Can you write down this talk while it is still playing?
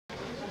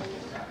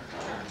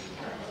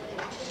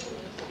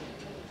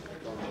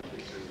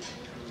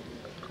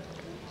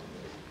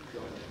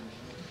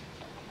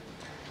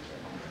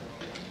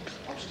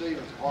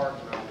Stephen Parton.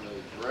 I'm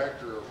the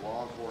Director of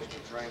Law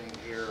Enforcement Training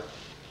here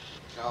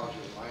at College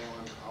of the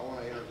Mainland. I want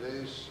to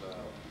introduce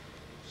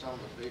some of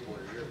the people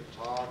who are here to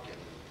talk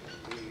and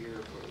be here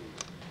for the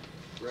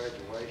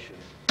graduation.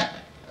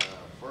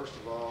 First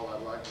of all,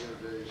 I'd like to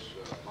introduce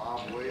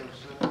Bob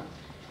Williamson.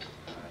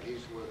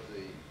 He's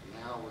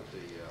now with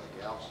the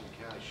Galveston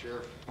County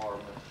Sheriff's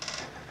Department.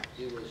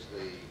 He was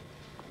the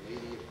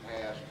immediate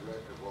past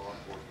Director of Law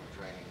Enforcement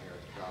Training here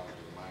at the College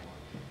of the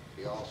Mainland.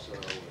 He also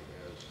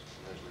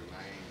has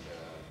remained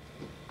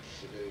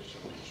to do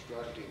some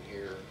instructing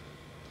here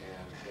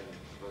and been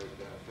very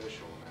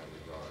beneficial in that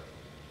regard.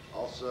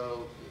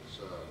 Also, it's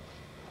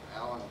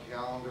Alan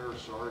Callender,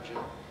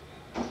 Sergeant.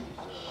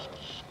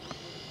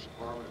 He's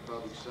Department of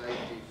Public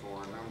Safety for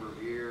a number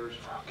of years.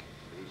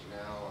 He's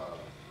now a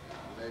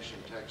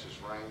commissioned Texas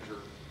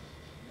Ranger,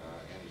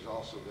 and he's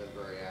also been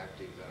very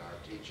active in our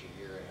teaching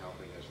here and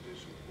helping us do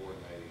some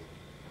coordinating.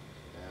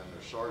 And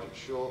there's Sergeant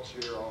Schultz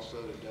here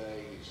also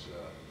today. He's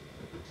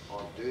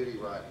on duty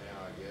right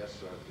now, I guess.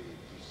 So if you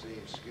see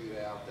him scoot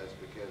out, that's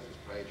because his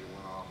pager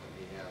went off and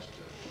he has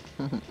to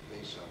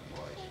be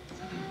someplace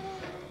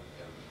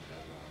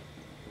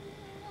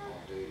on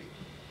duty.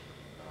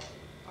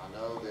 I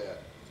know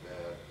that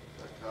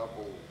a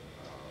couple,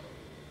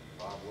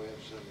 Bob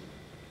Williamson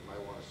may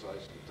want to say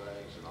some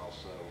things, and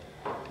also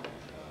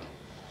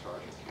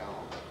Sergeant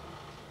Callender.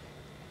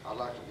 I'd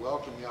like to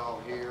welcome y'all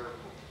here.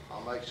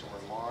 I'll make some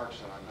remarks,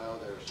 and I know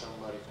there's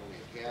somebody from the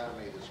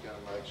Academy that's going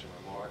to make some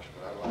remarks,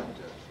 but I'd like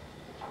to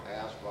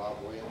ask Bob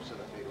Williamson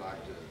if he'd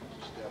like to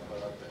step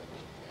up and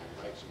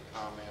make some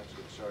comments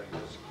concerning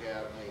this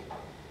Academy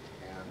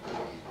and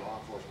the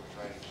Law Enforcement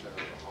Training Center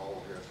as a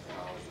whole here at the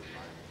College of the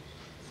Mainland.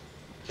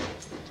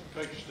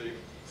 Thank you, Steve.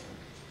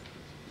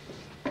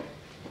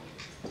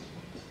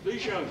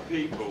 These young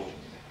people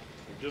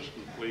have just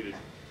completed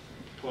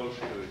close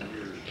to a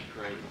year's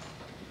training.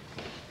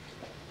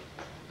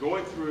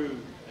 Going through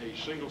a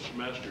single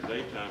semester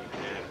daytime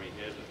academy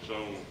has its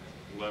own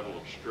level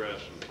of stress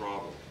and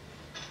problem.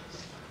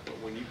 But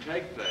when you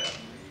take that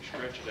and you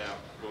stretch it out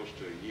close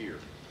to a year,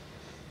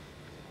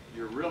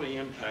 you're really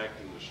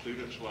impacting the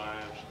students'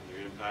 lives and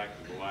you're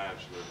impacting the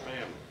lives of their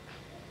family.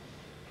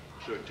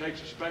 So it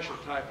takes a special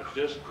type of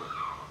discipline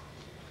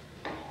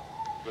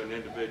for an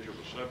individual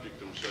to subject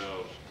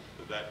themselves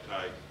to that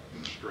type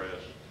of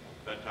stress,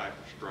 that type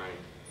of strain,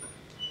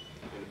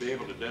 and to be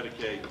able to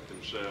dedicate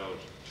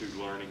themselves to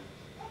learning,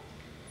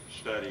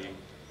 studying,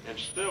 and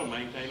still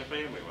maintain a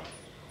family life.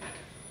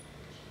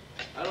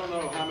 I don't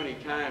know how many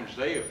times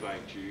they have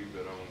thanked you,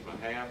 but on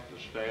behalf of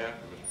the staff,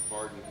 Mr.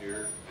 Parton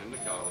here, and the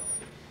college,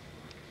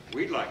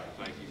 we'd like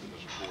to thank you for the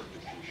support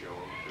that you've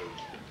shown, because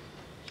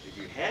if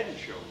you hadn't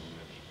shown them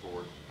that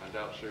support, I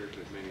doubt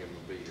seriously many of them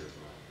would be here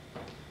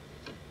tonight.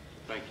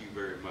 Thank you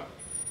very much.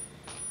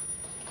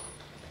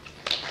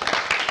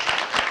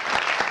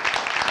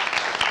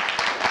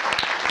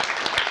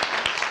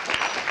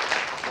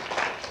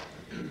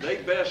 They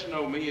best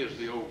know me as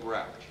the old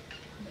grouch.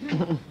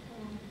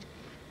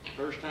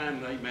 First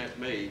time they met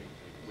me,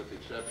 with the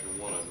exception of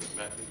one of them that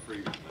met me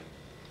previously,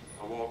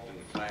 I walked in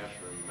the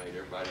classroom, made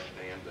everybody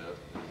stand up,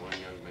 and one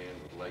young man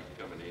was late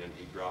coming in.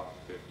 He dropped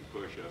 50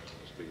 push-ups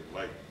and was being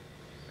late.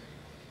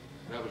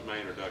 That was my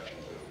introduction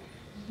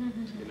to him.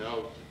 You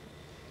know,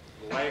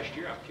 last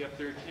year I kept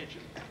their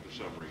attention for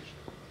some reason.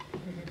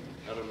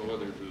 I don't know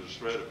whether it was a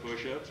threat of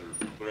push-ups or a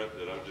threat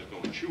that I was just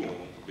going to chew on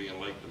them for being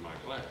late to my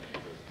class.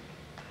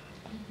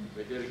 But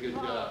they did a good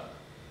job.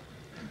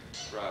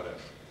 Proud of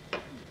them.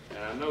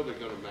 And I know they're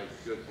going to make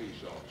good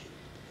peace officers.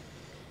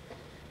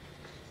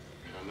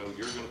 I know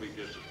you're going to be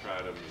just as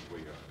proud of them as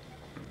we are.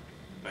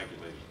 Thank you,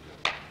 ladies and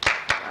gentlemen.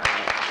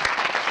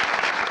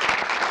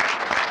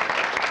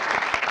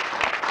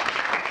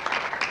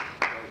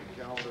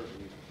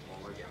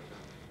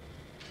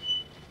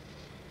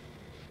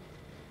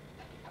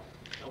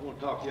 I want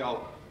to talk to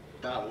y'all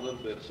about a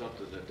little bit of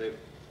something that they're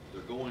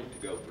going to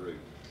go through,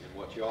 and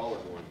what y'all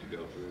are going to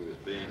go through is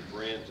being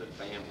friends and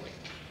family.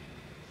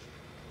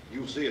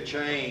 You'll see a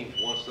change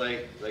once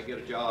they get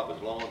a job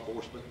as law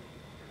enforcement.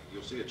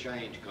 You'll see a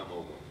change come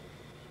over.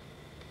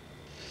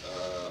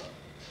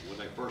 When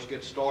they first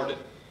get started,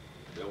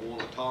 they'll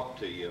want to talk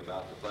to you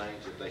about the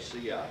things that they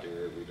see out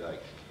there every day.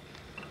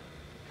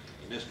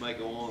 And this may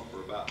go on for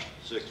about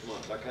 6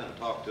 months. I kind of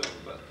talked to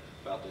them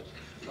about this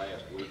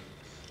last week.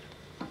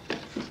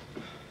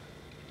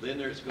 Then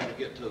it's going to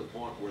get to the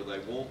point where they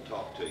won't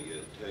talk to you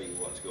and tell you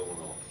what's going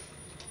on.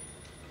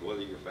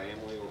 Whether you're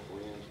family or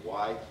friends,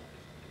 wife,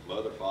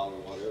 mother, father,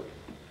 whatever.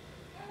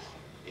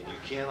 And you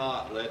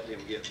cannot let them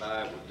get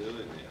by with doing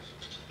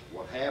this.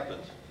 What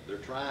happens, they're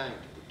trying to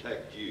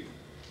protect you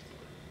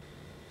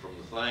from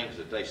the things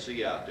that they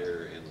see out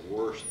there and the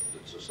worst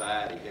that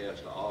society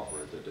has to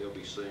offer that they'll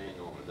be seeing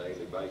on a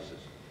daily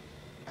basis.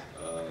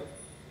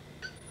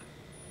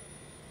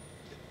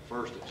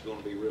 First, it's going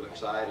to be real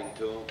exciting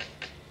to them,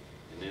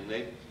 and then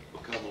they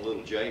become a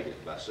little jaded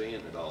by seeing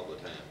it all the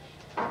time.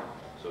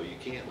 So you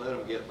can't let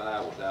them get by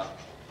without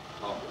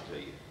talking to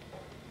you.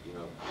 You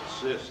know,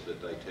 insist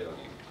that they tell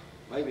you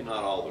maybe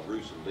not all the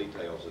gruesome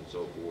details and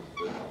so forth,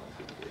 but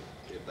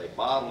if they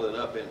bottle it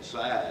up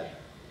inside,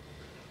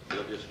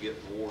 they'll just get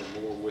more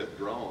and more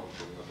withdrawn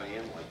from the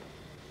family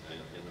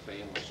and the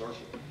family circle.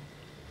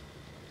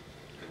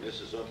 And this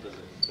is something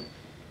that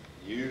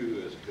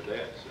you as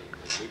cadets and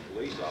new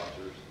police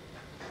officers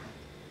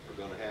are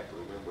going to have to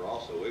remember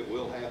also. It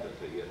will happen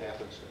to you. It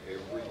happens to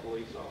every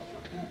police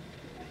officer.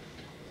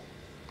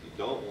 You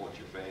don't want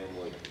your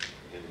family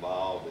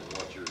involved in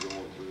what you're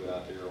going through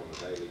out there on a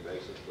daily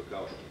basis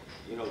because,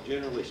 you know,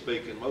 generally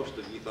speaking, most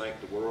of you think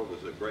the world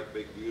is a great,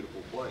 big,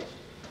 beautiful place.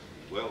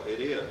 Well, it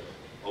is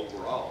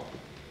overall.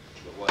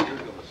 But what you're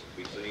going to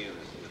be seeing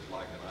is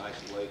like an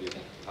isolated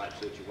type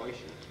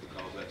situation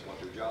because that's what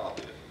their job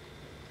is.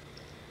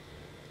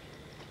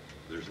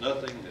 There's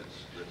nothing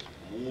that's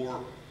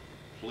more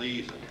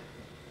pleasing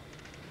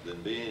than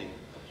being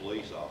a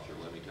police officer,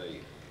 let me tell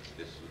you.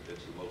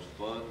 It's the most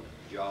fun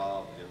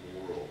job in the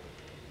world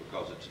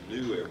because it's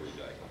new every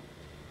day.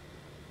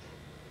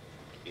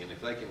 And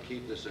if they can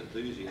keep this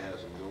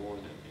enthusiasm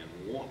going and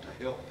want to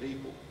help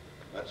people,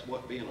 that's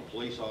what being a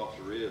police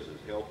officer is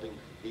helping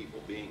people,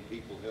 being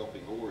people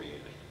helping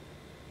oriented.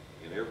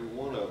 And every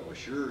one of them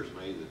assures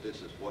me that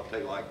this is what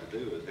they like to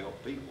do, is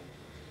help people.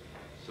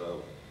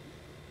 So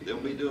they'll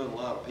be doing a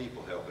lot of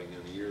people helping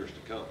in the years to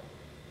come.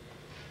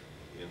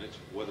 And it's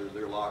whether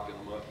they're locking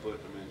them up,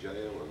 putting them in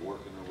jail, or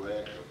working a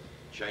wreck, or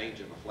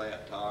changing a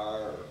flat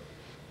tire, or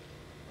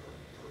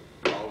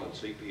calling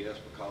CPS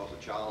because of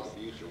child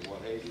abuse or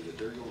what have you, that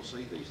they're going to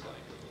see these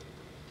things.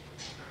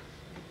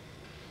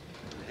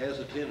 It has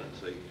a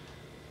tendency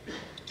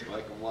to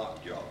make them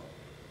lockjaw.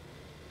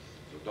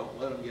 So don't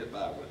let them get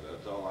by with it.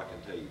 That's all I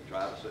can tell you.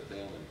 Try to sit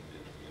down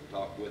and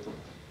talk with them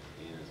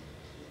and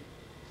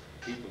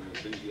keep them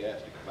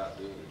enthusiastic about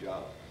doing the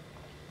job.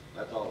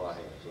 That's all I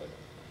have to say.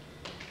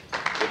 We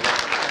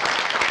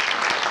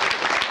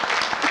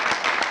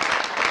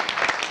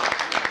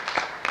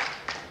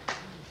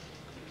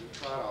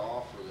try to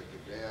offer the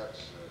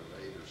cadets,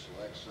 they either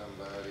select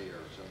somebody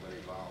or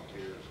somebody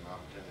volunteers an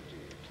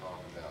opportunity to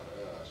talk about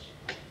us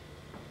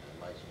and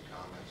make some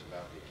comments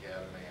about the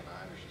academy. And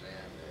I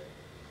understand that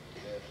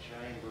Cadet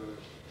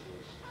Chambers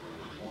was the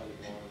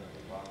appointed one that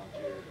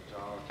volunteered to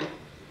talk. Would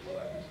you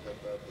like to step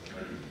up and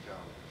make a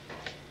comment?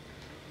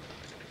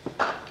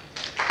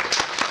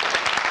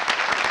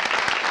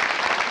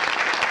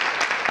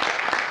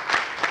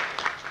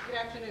 Good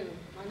afternoon.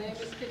 My name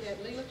is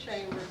Cadet Leela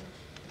Chambers,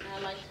 and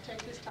I'd like to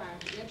take this time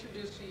to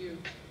introduce to you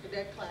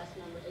Cadet Class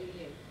number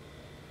 88.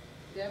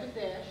 Devin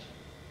Dash,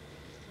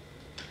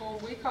 whom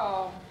we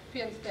call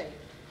Penn State.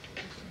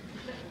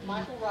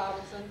 Michael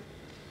Robinson,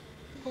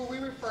 who we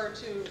refer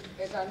to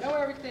as I know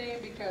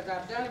everything because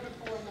I've done it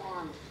before in the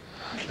Army.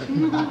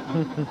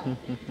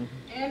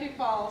 Andy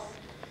Foss,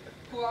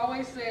 who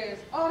always says,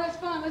 "Oh, that's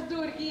fun, let's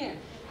do it again."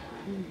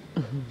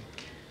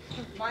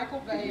 Michael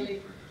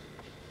Bailey,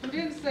 who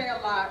didn't say a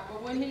lot,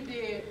 but when he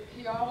did,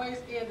 he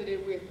always ended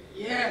it with,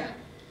 "Yeah."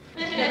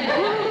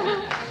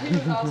 And he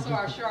was also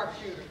our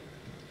sharpshooter.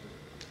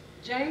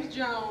 James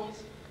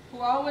Jones, who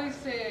always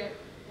said,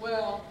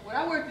 "Well, when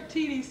I worked at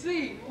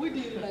TDC, we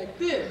did it like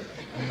this."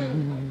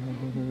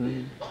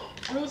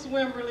 Bruce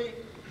Wimberly,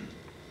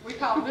 we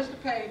called Mr.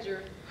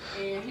 Pager,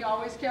 and he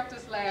always kept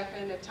us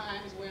laughing at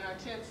times when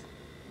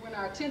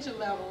our attention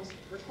levels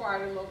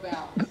required a little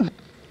balance.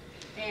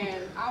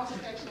 And I was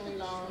affectionately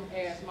known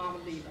as Mama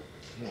Leela.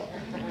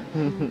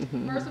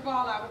 First of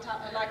all,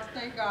 I'd like to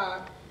thank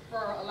God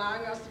for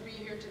allowing us to be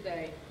here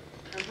today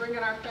and bringing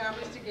our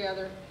families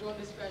together during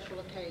this special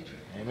occasion.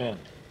 Amen.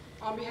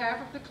 On behalf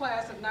of the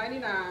class of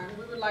 '99,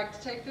 we would like to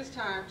take this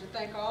time to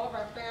thank all of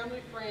our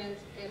family,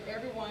 friends, and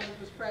everyone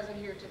who's present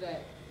here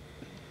today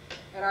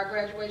at our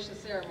graduation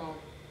ceremony.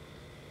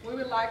 We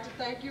would like to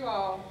thank you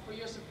all for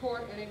your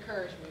support and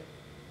encouragement.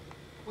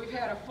 We've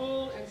had a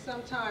full and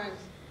sometimes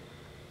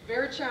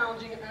very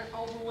challenging and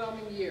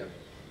overwhelming year,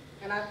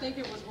 and I think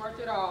it was worth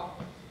it all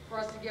for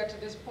us to get to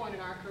this point in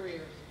our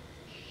careers.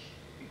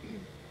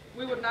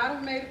 We would not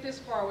have made it this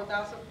far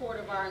without support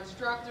of our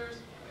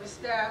instructors, the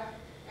staff,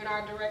 and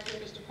our director,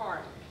 Mr.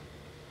 Parton.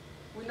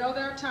 We know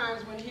there are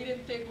times when he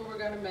didn't think we were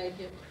going to make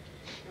it,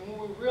 and when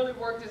we really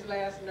worked his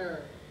last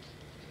nerve.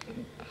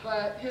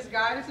 But his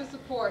guidance and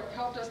support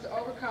helped us to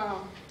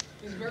overcome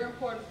this very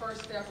important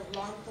first step of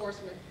law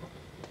enforcement,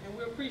 and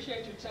we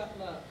appreciate your tough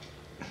love.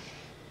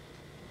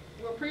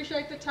 We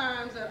appreciate the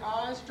times that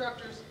all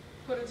instructors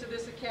put into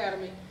this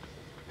academy,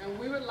 and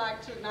we would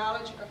like to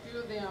acknowledge a few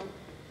of them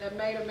that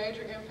made a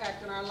major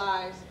impact in our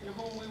lives and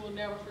whom we will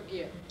never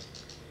forget.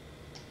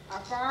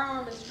 Our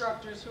firearm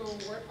instructors who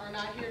are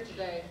not here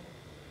today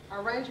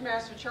are Range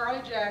Master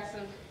Charlie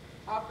Jackson,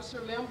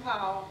 Officer Lim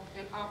Powell,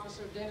 and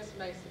Officer Dennis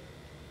Mason.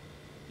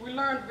 We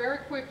learned very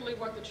quickly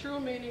what the true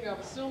meaning of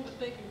assume the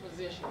thinking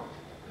position.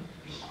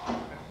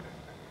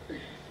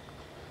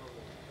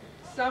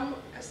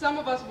 Some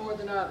of us more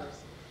than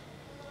others.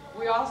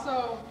 We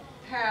also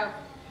have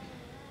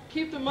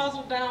keep the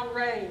muzzle down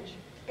range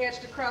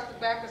etched across the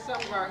back of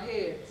some of our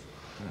heads.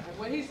 And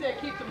when he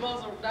said keep the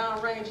muzzle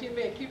down range, he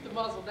meant keep the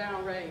muzzle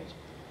down range.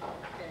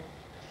 Okay.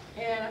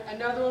 And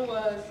another one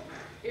was,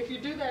 if you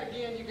do that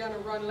again, you're gonna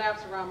run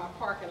laps around my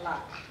parking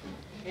lot.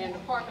 And the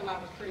parking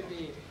lot was pretty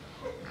big.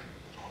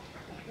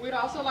 We'd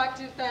also like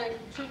to thank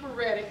Trooper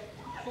Reddick,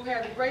 who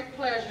had the great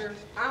pleasure,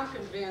 I'm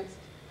convinced,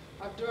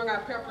 of doing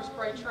our pepper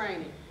spray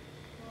training.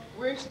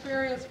 We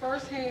experienced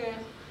firsthand,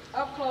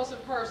 up close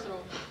and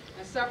personal,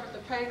 and suffered the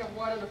pain of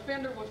what an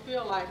offender would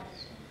feel like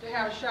to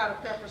have a shot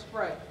of pepper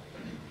spray.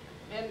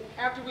 And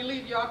after we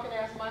leave, y'all can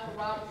ask Michael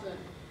Robinson.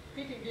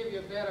 He can give you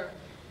a better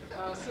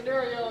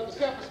scenario of the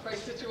pepper spray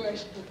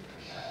situation.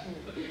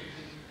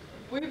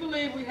 We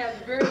believe we have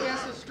the very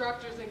best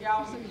instructors in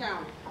Galveston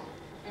County,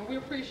 and we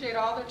appreciate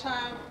all their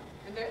time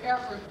and their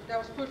effort that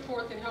was put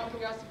forth in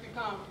helping us to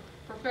become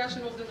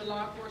professionals in the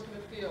law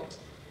enforcement field.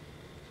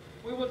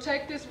 We will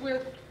take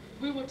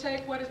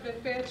what has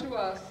been fed to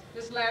us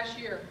this last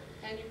year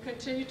and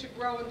continue to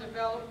grow and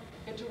develop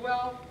into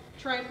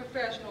well-trained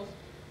professionals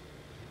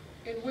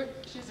in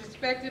which is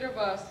expected of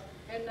us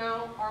and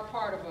now are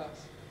part of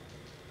us.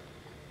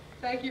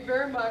 Thank you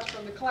very much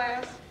from the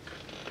class,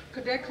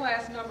 cadet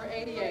class number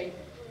 88.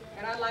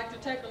 And I'd like to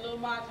take a little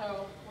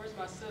motto, where's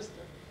my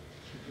sister?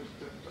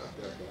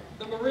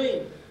 The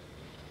Marine,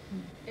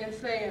 in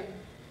saying,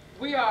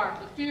 we are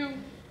the few,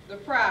 the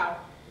proud,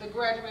 the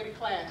graduated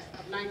class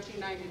of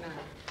 1999.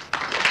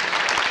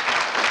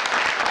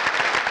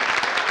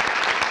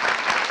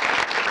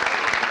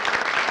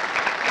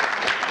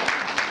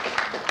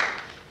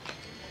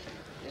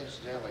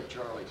 Incidentally,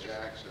 Charlie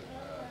Jackson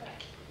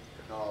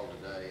called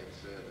today and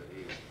said that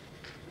he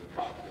would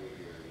not be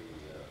here.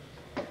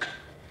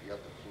 He got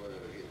the flu.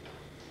 He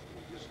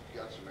just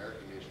got some air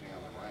conditioning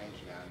on the range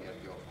now, and he had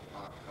to go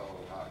from hot,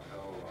 cold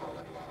all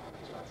day long.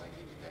 So I think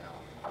he's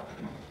down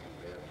in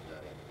bed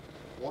today.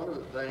 One of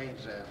the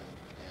things, and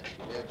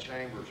Cadet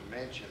Chambers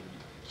mentioned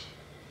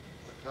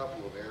a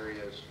couple of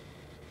areas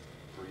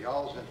for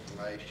y'all's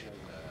information,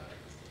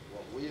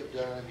 what we have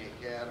done in the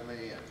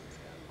academy, and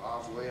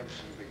Bob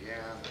Williamson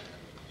began and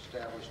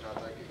established, I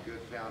think, a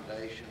good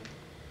foundation.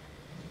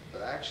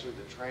 But actually,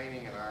 the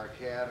training in our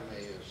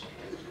academy is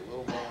a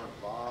little more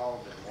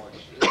involved and more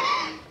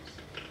extensive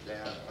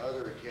than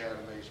other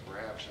academies,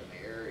 perhaps in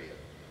the area.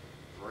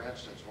 For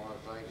instance, one of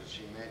the things that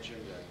she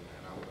mentioned,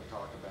 and I'm going to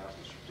talk about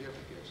the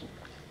certificates,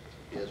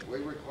 is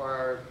we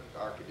required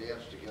our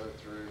cadets to go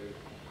through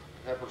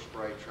pepper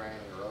spray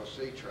training or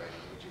OC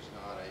training, which is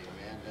not a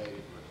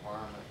mandated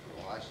requirement for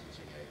the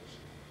licensing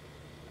agency.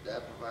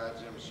 That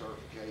provides them a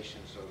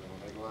certification so that when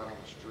they go out on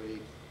the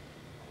street,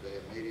 they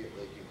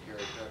immediately can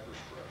carry pepper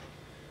spray.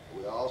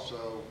 We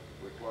also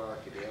require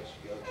cadets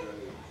to go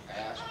through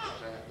ASP,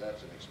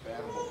 that's an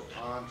expandable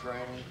baton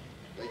training.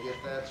 They get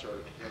that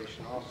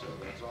certification also.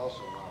 That's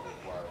also not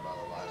required by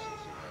the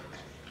licensing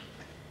agency.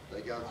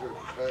 They go through a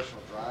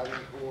professional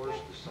driving course,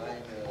 the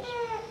same as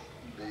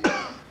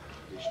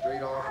the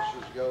street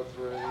officers go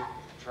through,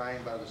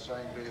 trained by the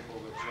same people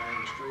that train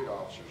the street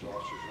officers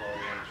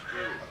already on the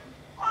street.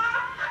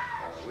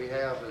 We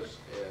have, as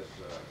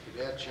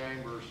Cadet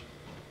Chambers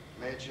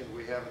mentioned,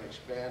 we have an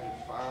expanded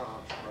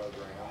firearms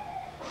program,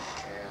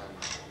 and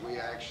we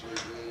actually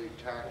do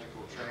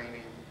tactical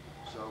training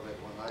so that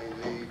when they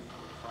leave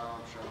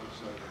firearms training,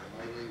 so that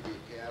when they leave the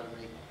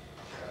academy,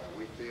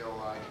 we feel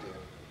like that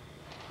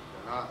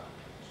they're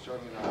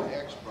certainly not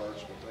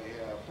experts, but they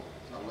have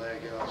a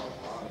leg up on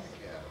a lot of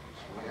academies.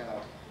 We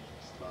have,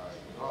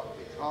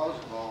 because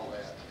of all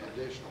that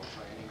additional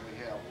training, we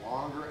have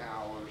longer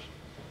hours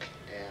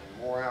and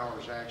more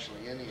hours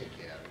actually in the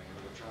academy,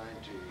 and we're trying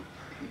to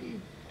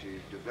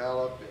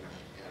develop in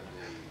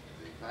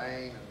the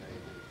vein and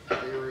the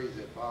theory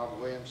that Bob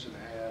Williamson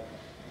had,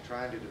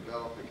 trying to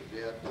develop a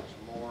cadet that's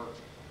more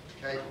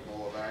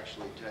capable of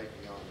actually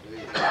taking on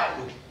duty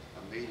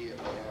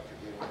immediately after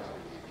getting out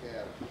of the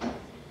academy.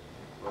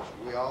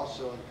 We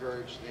also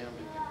encourage them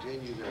to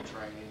continue their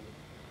training,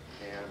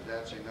 and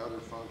that's another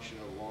function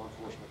of the Law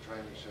Enforcement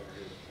Training Center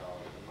here at the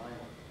College of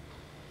Mainland.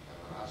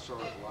 I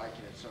sort of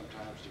liken it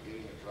sometimes to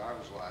getting a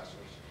driver's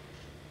license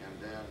and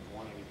then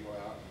wanting to go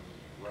out and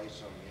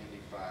race on the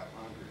Indy 500.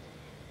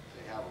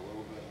 They have a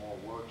little bit more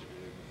work to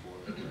do before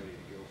they're ready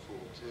to go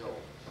full tilt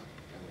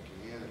in the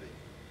community.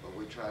 But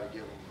we try to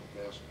give them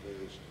the best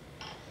boost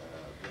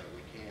that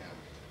we can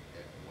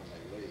when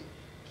they leave.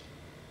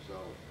 So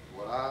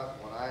what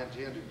I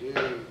intend to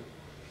do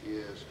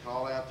is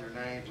call out their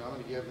names. I'm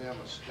going to give them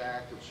a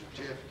stack of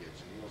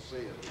certificates, and you'll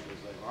see it because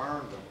they've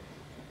earned them.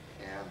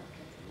 And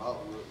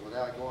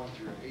without going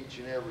through each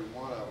and every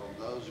one of them,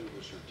 those are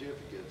the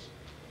certificates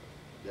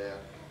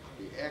that,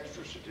 the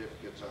extra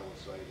certificates, I would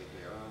say, that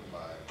they earn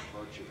by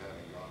virtue of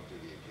having gone through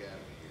the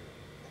academy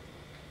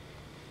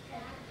here.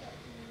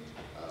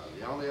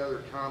 The only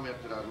other comment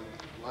that I'd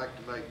like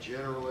to make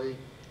generally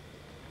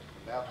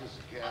about this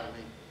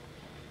academy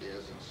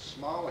is it's a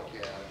small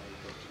academy,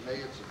 but to me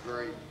it's a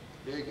very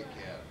big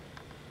academy.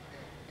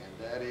 And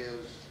that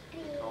is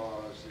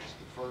because it's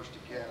the first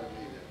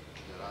academy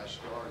that I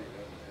started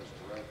in as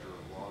Director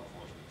of Law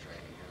Enforcement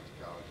Training here at the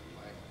College of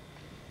Mainland.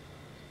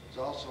 It's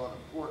also an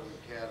important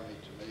academy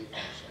to me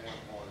from the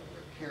standpoint of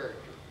their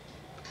character.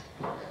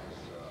 As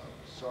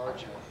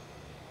Sergeant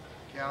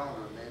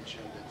Callender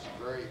mentioned, it's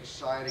a very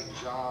exciting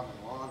job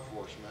in law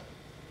enforcement,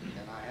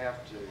 and I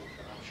have to,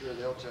 and I'm sure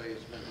they'll tell you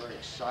it's been very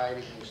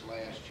exciting this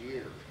last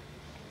year.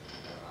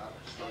 I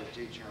started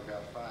teaching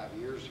about 5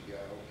 years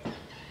ago,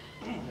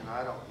 and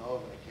I don't know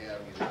of an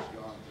academy that's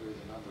gone through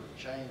the number of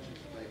changes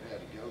that they've had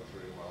to go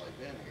through while they've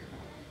been here.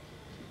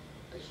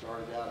 They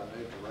started out a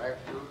new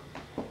director.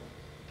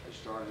 They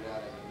started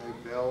out in a new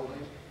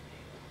building.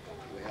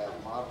 We had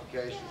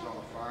modifications on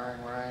the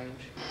firing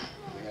range.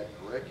 We had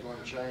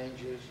curriculum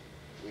changes.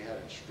 We had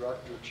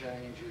instructor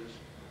changes.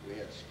 We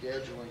had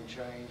scheduling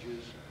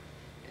changes.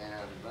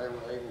 And they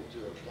were able to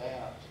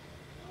adapt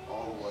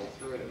all the way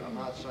through it. I'm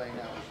not saying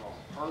that was on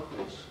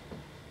purpose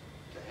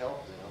to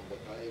help them, but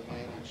they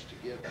managed to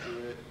get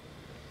through it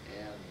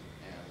and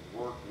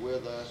work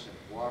with us and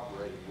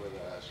cooperated with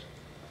us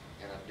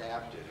and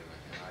adapted.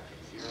 And I can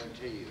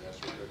guarantee you that's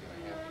what they're going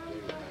to have to do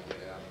when they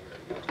get out here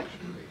and get the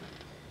street.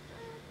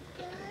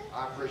 I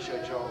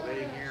appreciate y'all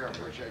being here. I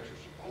appreciate your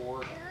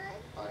support.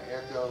 I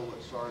echo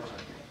what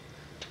Sergeant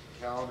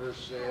Callender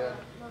said,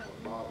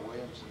 what Bob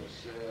Williamson has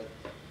said.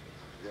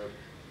 They're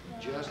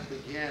just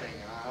beginning,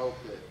 and I hope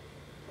that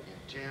in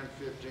 10,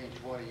 15,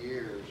 20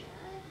 years,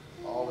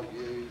 all of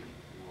you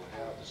will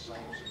have the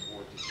same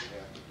support that you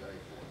have today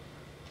for them,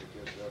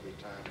 because there'll be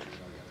times you're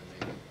not going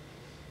to need it.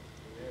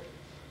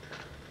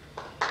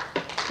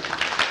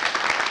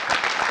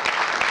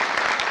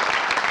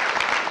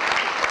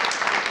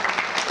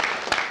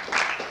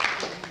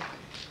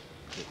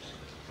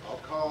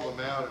 I'll call them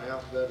out in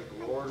alphabetical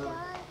order.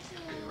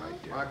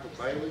 Michael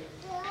Bailey.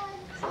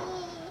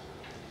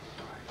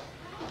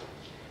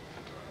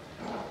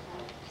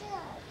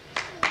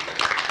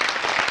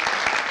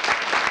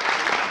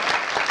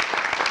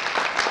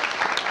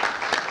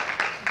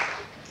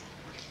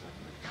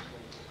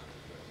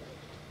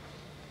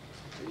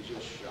 He's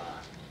just shy.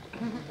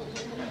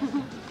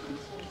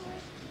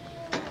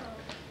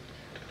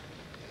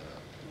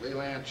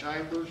 Leland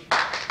Chambers.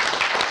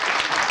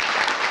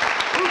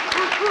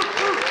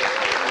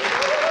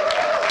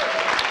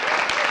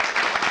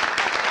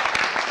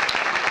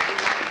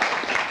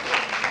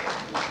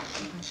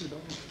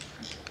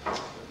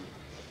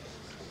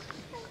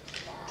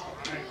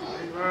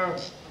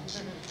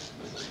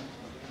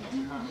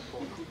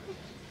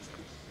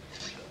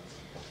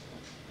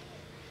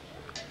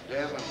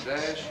 Devin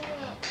Dash.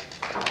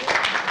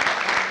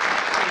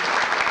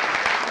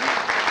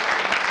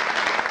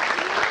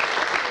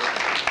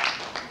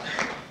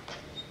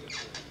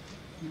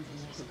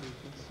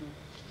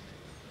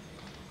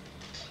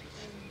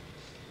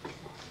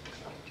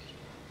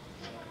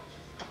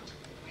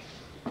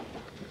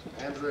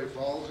 Andre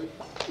Falsey.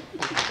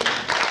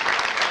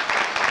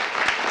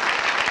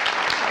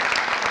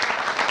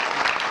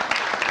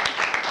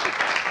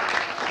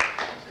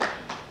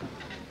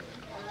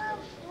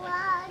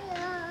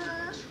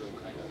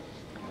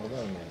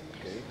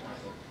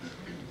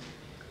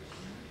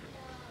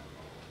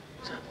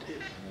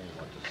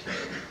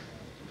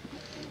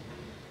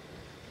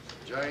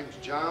 James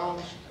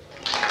Jones.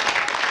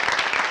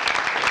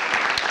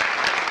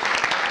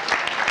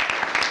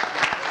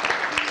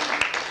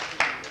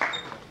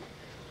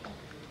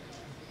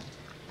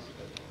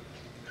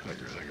 Thank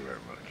you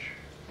very much.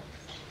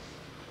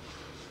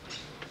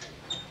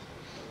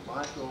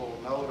 Michael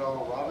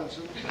Know-It-All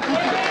Robinson.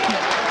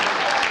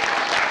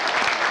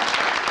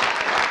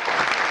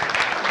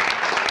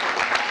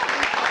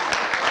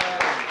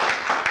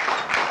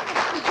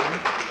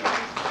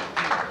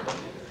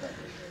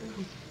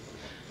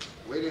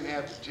 We didn't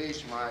have to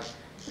teach Mike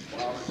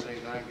Robinson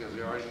anything because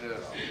he already knew it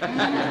all.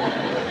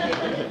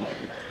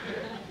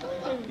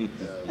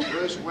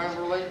 Bruce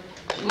Wimberly.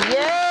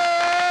 Yes,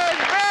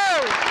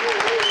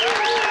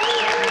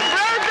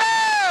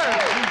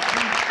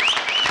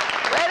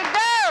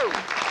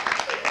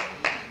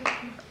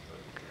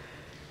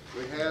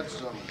 We had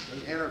some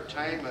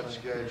entertainment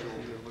scheduled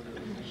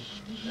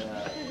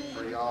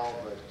for y'all,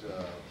 but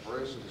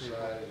Bruce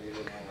decided he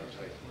didn't want to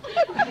take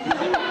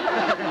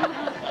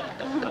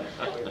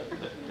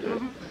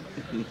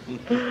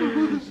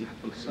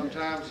it.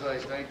 Sometimes they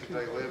think that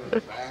they live in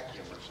a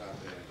vacuum or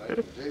something, and they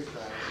can do things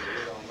that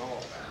we don't know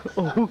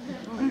about.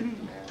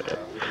 And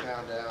we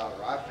found out,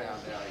 or I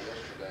found out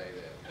yesterday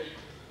that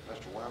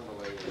Mr.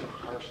 Wimberly was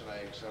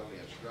impersonating some of the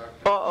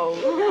instructors.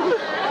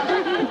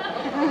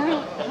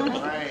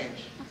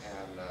 Range,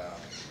 and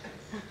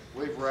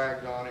we've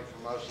ragged on him for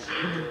most of the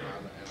year,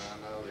 and I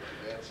know the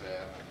cadets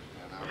have,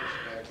 and I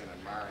respect and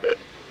admire him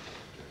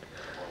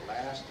for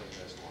lasting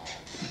this long.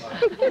 But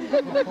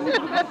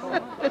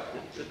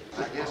I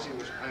guess he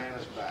was paying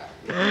us back.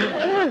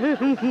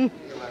 He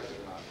elected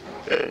not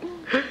to.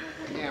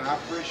 Again, I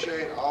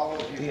appreciate all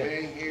of you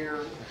being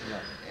here,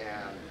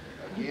 and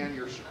again,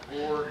 your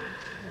support.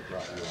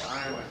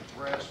 I am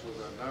impressed with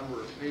the number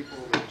of people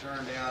that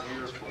turned out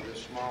here for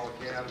this small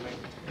academy,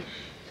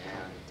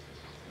 and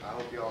I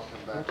hope you all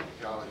come back to the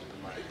College of the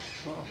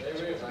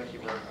Maine. Thank you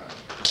very much.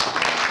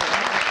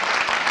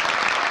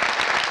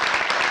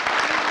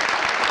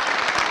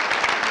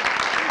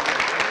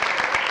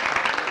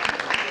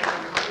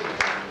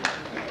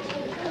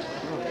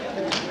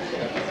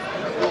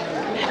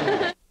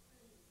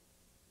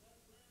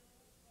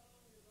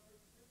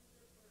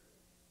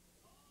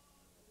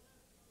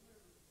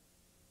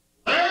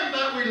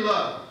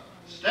 love,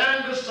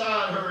 stand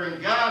beside her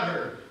and guide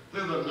her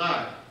through the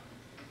night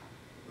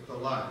with the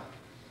light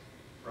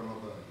from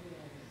above.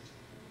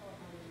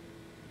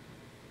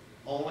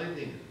 Only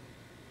then